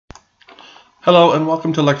Hello and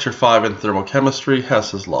welcome to Lecture 5 in Thermochemistry,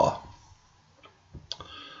 Hess's Law.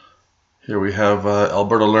 Here we have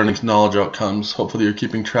Alberta Learning's knowledge outcomes. Hopefully you're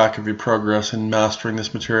keeping track of your progress in mastering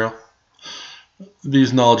this material.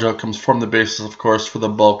 These knowledge outcomes form the basis, of course, for the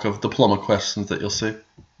bulk of diploma questions that you'll see.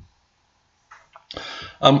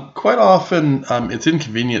 Quite often it's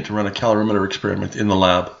inconvenient to run a calorimeter experiment in the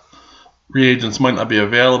lab. Reagents might not be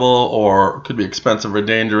available or could be expensive or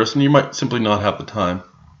dangerous, and you might simply not have the time.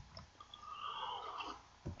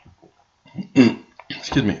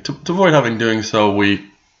 Excuse me. To avoid having doing so, we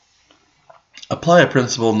apply a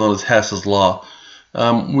principle known as Hess's Law.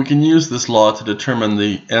 We can use this law to determine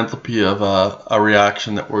the enthalpy of a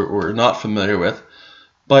reaction that we're not familiar with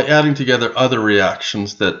by adding together other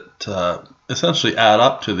reactions that essentially add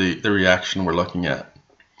up to the reaction we're looking at.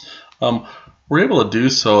 We're able to do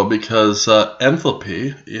so because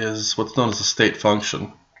enthalpy is what's known as a state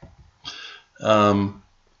function.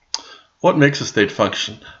 What makes a state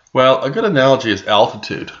function? Well, a good analogy is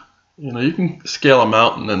altitude. You can scale a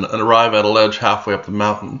mountain and arrive at a ledge halfway up the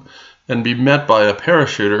mountain and be met by a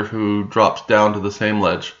parachuter who drops down to the same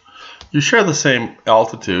ledge. You share the same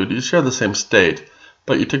altitude, you share the same state,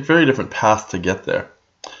 but you took very different paths to get there.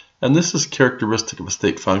 And this is characteristic of a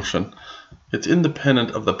state function. It's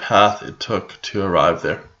independent of the path it took to arrive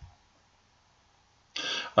there.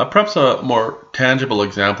 Perhaps a more tangible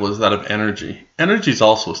example is that of energy. Energy is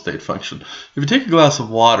also a state function. If you take a glass of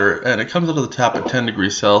water and it comes out of the tap at 10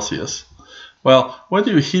 degrees Celsius, well, whether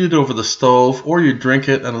you heat it over the stove or you drink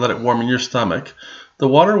it and let it warm in your stomach, the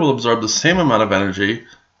water will absorb the same amount of energy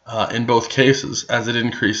in both cases as it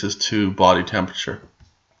increases to body temperature.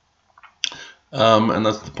 And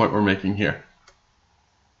that's the point we're making here.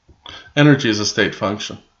 Energy is a state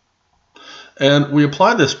function. And we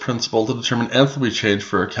apply this principle to determine enthalpy change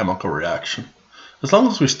for a chemical reaction. As long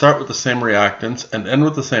as we start with the same reactants and end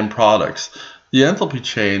with the same products, the enthalpy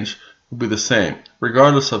change will be the same,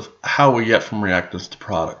 regardless of how we get from reactants to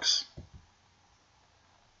products.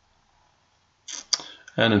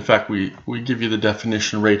 And in fact, we give you the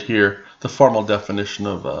definition right here, the formal definition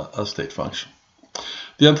of a state function.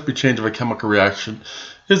 The enthalpy change of a chemical reaction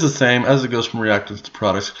is the same as it goes from reactants to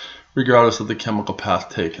products, regardless of the chemical path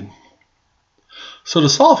taken. So to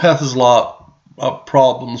solve Hess's Law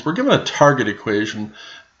problems, we're given a target equation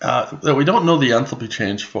that we don't know the enthalpy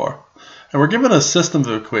change for. And we're given a system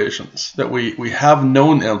of equations that we have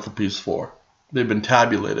known enthalpies for. They've been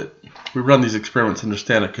tabulated. We run these experiments under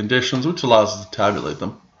standard conditions, which allows us to tabulate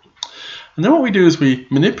them. And then what we do is we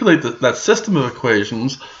manipulate that system of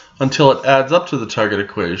equations until it adds up to the target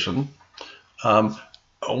equation.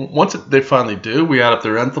 Once they finally do, we add up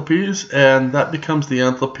their enthalpies, and that becomes the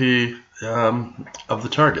enthalpy of the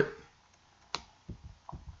target.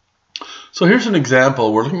 So here's an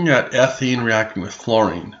example. We're looking at ethene reacting with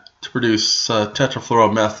fluorine to produce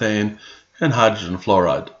tetrafluoromethane and hydrogen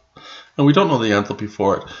fluoride. And we don't know the enthalpy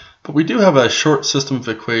for it, but we do have a short system of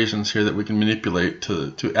equations here that we can manipulate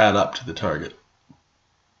to add up to the target.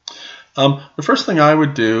 The first thing I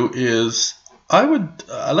would do is I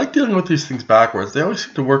like dealing with these things backwards. They always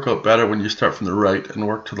seem to work out better when you start from the right and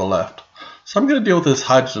work to the left. So I'm going to deal with this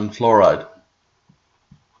hydrogen fluoride.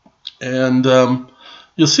 And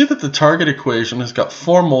you'll see that the target equation has got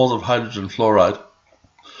 4 moles of hydrogen fluoride.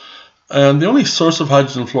 And the only source of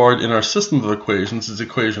hydrogen fluoride in our system of equations is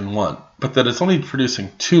equation 1, but that it's only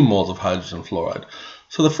producing 2 moles of hydrogen fluoride.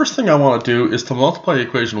 So the first thing I want to do is to multiply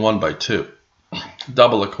equation 1 by 2,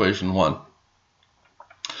 double equation 1.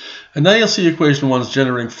 And now you'll see equation 1 is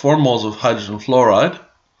generating 4 moles of hydrogen fluoride.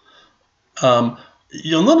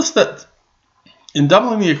 You'll notice that in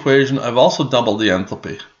doubling the equation, I've also doubled the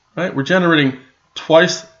enthalpy. Right? We're generating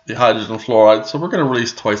twice the hydrogen fluoride, so we're going to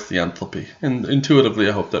release twice the enthalpy. And intuitively,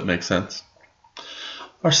 I hope that makes sense.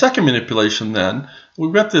 Our second manipulation then,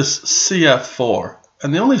 we've got this CF4,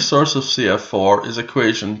 and the only source of CF4 is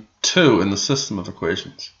equation 2 in the system of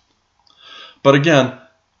equations. But again,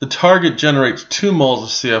 the target generates 2 moles of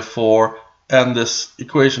CF4, and this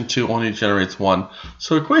equation 2 only generates 1.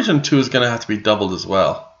 So equation 2 is going to have to be doubled as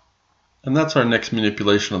well. And that's our next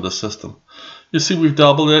manipulation of the system. You see we've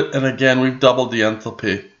doubled it, and again we've doubled the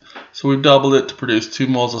enthalpy. So we've doubled it to produce 2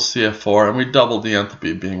 moles of CF4, and we doubled the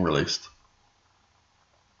enthalpy being released.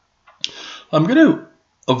 I'm going to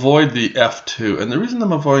avoid the F2, and the reason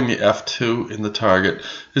I'm avoiding the F2 in the target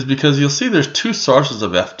is because you'll see there's 2 sources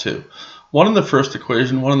of F2. One in the first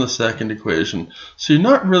equation, one in the second equation. So you're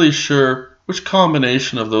not really sure which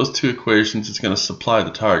combination of those 2 equations is going to supply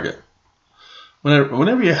the target.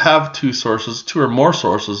 Whenever you have 2 sources, 2 or more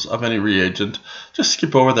sources of any reagent, just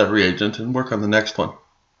skip over that reagent and work on the next one.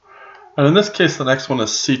 And in this case, the next one is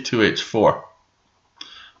C2H4.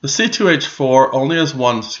 The C2H4 only has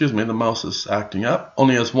one, excuse me, the mouse is acting up,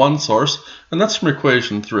 only has one source, and that's from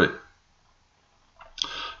equation 3.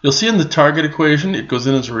 You'll see in the target equation it goes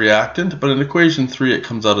in as a reactant, but in equation 3 it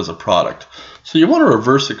comes out as a product. So you want to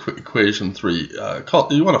reverse equation 3,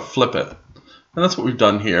 you want to flip it. And that's what we've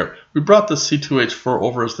done here. We brought the C2H4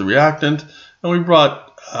 over as the reactant, and we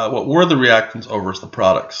brought what were the reactants over as the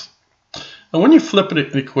products. And when you flip an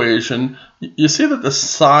equation, you see that the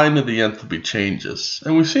sign of the enthalpy changes.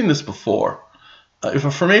 And we've seen this before. If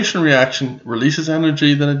a formation reaction releases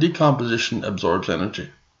energy, then a decomposition absorbs energy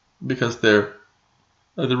because they're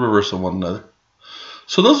the reverse of one another.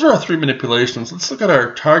 So those are our 3 manipulations. Let's look at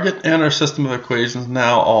our target and our system of equations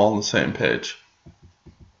now all on the same page.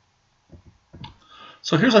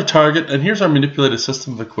 So here's our target and here's our manipulated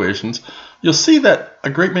system of equations. You'll see that a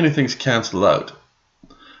great many things cancel out.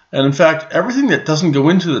 And in fact, everything that doesn't go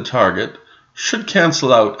into the target should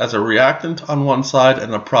cancel out as a reactant on one side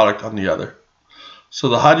and a product on the other. So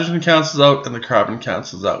the hydrogen cancels out and the carbon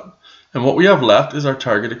cancels out. And what we have left is our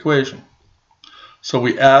target equation. So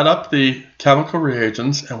we add up the chemical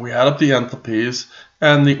reagents and we add up the enthalpies,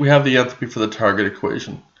 and we have the enthalpy for the target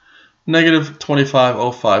equation. Negative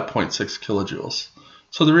 2505.6 kilojoules.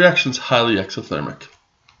 So the reaction is highly exothermic.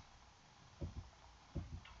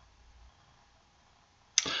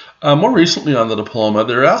 More recently on the diploma,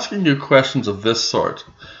 they're asking you questions of this sort.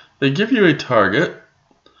 They give you a target,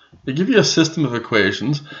 they give you a system of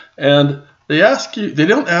equations, and they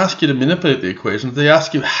don't ask you to manipulate the equations, they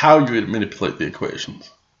ask you how you would manipulate the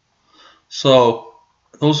equations. So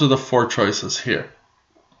those are the 4 choices here.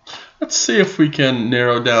 Let's see if we can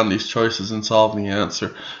narrow down these choices and solve the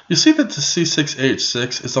answer. You see that the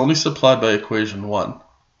C6H6 is only supplied by equation 1,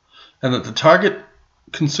 and that the target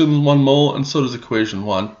consumes 1 mole, and so does equation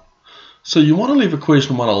 1. So you want to leave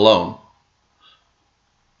equation 1 alone.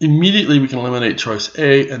 Immediately we can eliminate choice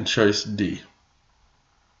A and choice D.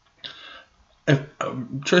 If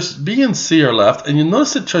choices B and C are left, and you'll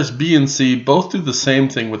notice that choice B and C both do the same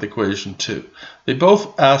thing with equation 2. They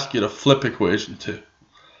both ask you to flip equation 2.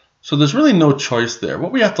 So there's really no choice there.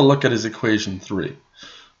 What we have to look at is equation 3.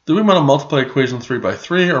 Do we want to multiply equation 3 by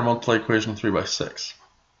 3 or multiply equation 3 by 6?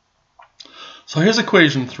 So here's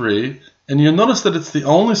equation 3, and you'll notice that it's the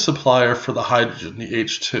only supplier for the hydrogen, the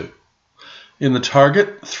H2. In the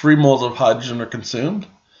target, 3 moles of hydrogen are consumed,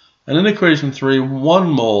 and in equation 3, 1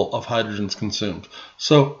 mole of hydrogen is consumed.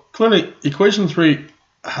 So clearly, equation 3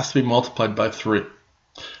 has to be multiplied by 3.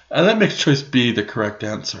 And that makes choice B the correct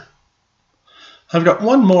answer. I've got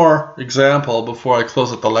one more example before I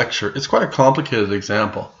close up the lecture. It's quite a complicated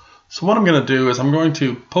example. So what I'm going to do is I'm going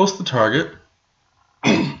to post the target,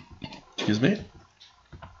 excuse me,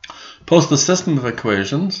 post the system of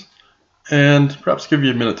equations, and perhaps give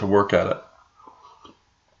you a minute to work at it.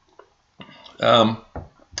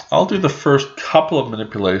 I'll do the first couple of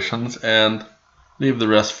manipulations and leave the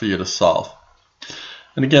rest for you to solve.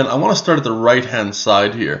 And again, I want to start at the right-hand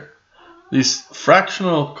side here. These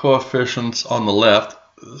fractional coefficients on the left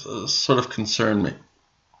sort of concern me.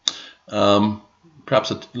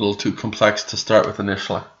 Perhaps a little too complex to start with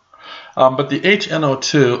initially. But the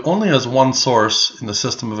HNO2 only has one source in the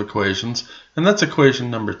system of equations, and that's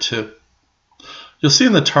equation number 2. You'll see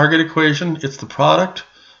in the target equation, it's the product,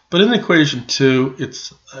 but in equation 2,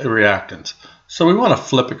 it's a reactant. So we want to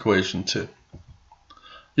flip equation 2.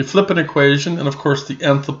 You flip an equation, and of course the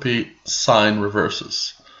enthalpy sign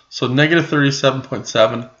reverses. So negative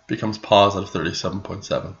 37.7 becomes positive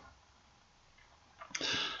 37.7.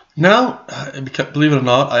 Now, believe it or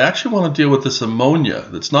not, I actually want to deal with this ammonia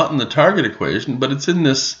that's not in the target equation, but it's in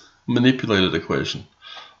this manipulated equation.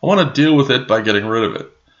 I want to deal with it by getting rid of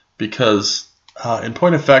it, because in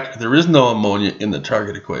point of fact, there is no ammonia in the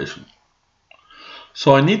target equation.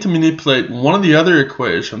 So I need to manipulate one of the other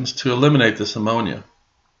equations to eliminate this ammonia.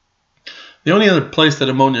 The only other place that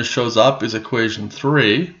ammonia shows up is equation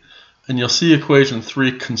 3, and you'll see equation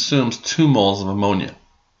 3 consumes 2 moles of ammonia.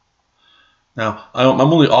 Now, I'm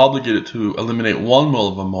only obligated to eliminate 1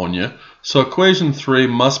 mole of ammonia, so equation 3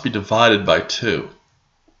 must be divided by 2,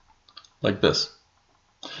 like this.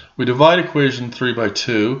 We divide equation 3 by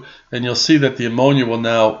 2, and you'll see that the ammonia will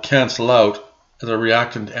now cancel out as a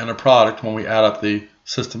reactant and a product when we add up the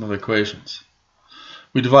system of equations.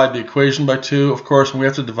 We divide the equation by 2, of course, and we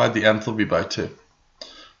have to divide the enthalpy by 2.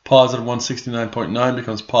 Positive 169.9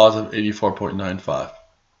 becomes positive 84.95.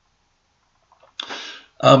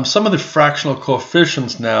 Some of the fractional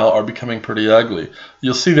coefficients now are becoming pretty ugly.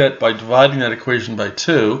 You'll see that by dividing that equation by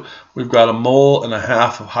 2, we've got 1.5 moles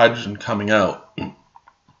of hydrogen coming out.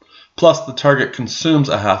 Plus the target consumes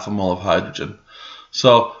 0.5 mole of hydrogen.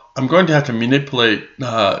 So I'm going to have to manipulate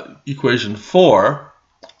equation 4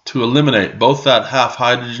 to eliminate both that half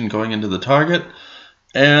hydrogen going into the target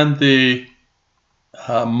and the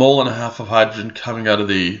mole and a half of hydrogen coming out of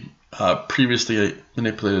the previously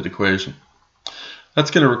manipulated equation.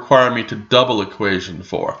 That's going to require me to double equation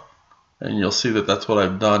 4. And you'll see that that's what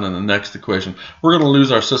I've done in the next equation. We're going to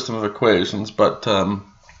lose our system of equations, but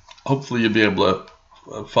hopefully you'll be able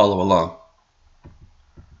to follow along.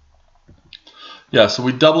 Yeah, so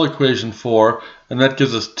we double equation 4, and that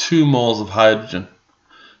gives us 2 moles of hydrogen.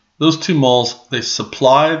 Those 2 moles, they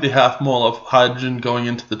supply the half mole of hydrogen going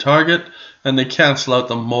into the target, and they cancel out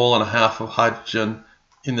the mole and a half of hydrogen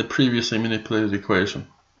in the previously manipulated equation.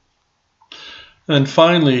 And then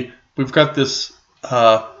finally, we've got this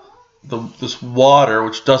this water,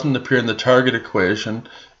 which doesn't appear in the target equation,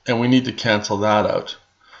 and we need to cancel that out.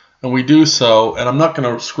 And we do so, and I'm not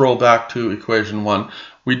going to scroll back to equation 1,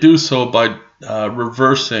 we do so by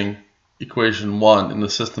reversing equation 1 in the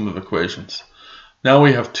system of equations. Now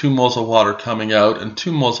we have 2 moles of water coming out and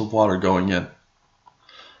 2 moles of water going in.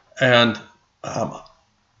 And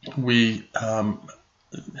we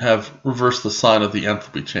have reversed the sign of the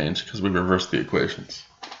enthalpy change because we reversed the equations.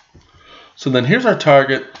 So then here's our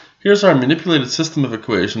target. Here's our manipulated system of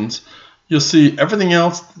equations. You'll see everything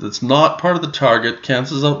else that's not part of the target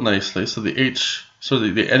cancels out nicely. So the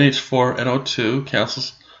NH4NO2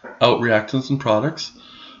 cancels out reactants and products.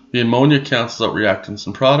 The ammonia cancels out reactants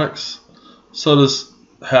and products. So does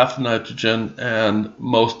half the nitrogen and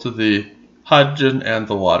most of the hydrogen and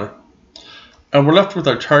the water. And we're left with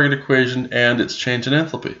our target equation and its change in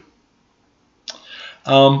enthalpy.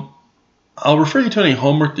 I'll refer you to any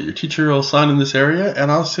homework that your teacher will assign in this area,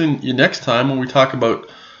 and I'll see you next time when we talk about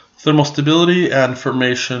thermal stability and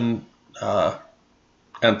formation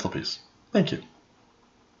enthalpies. Thank you.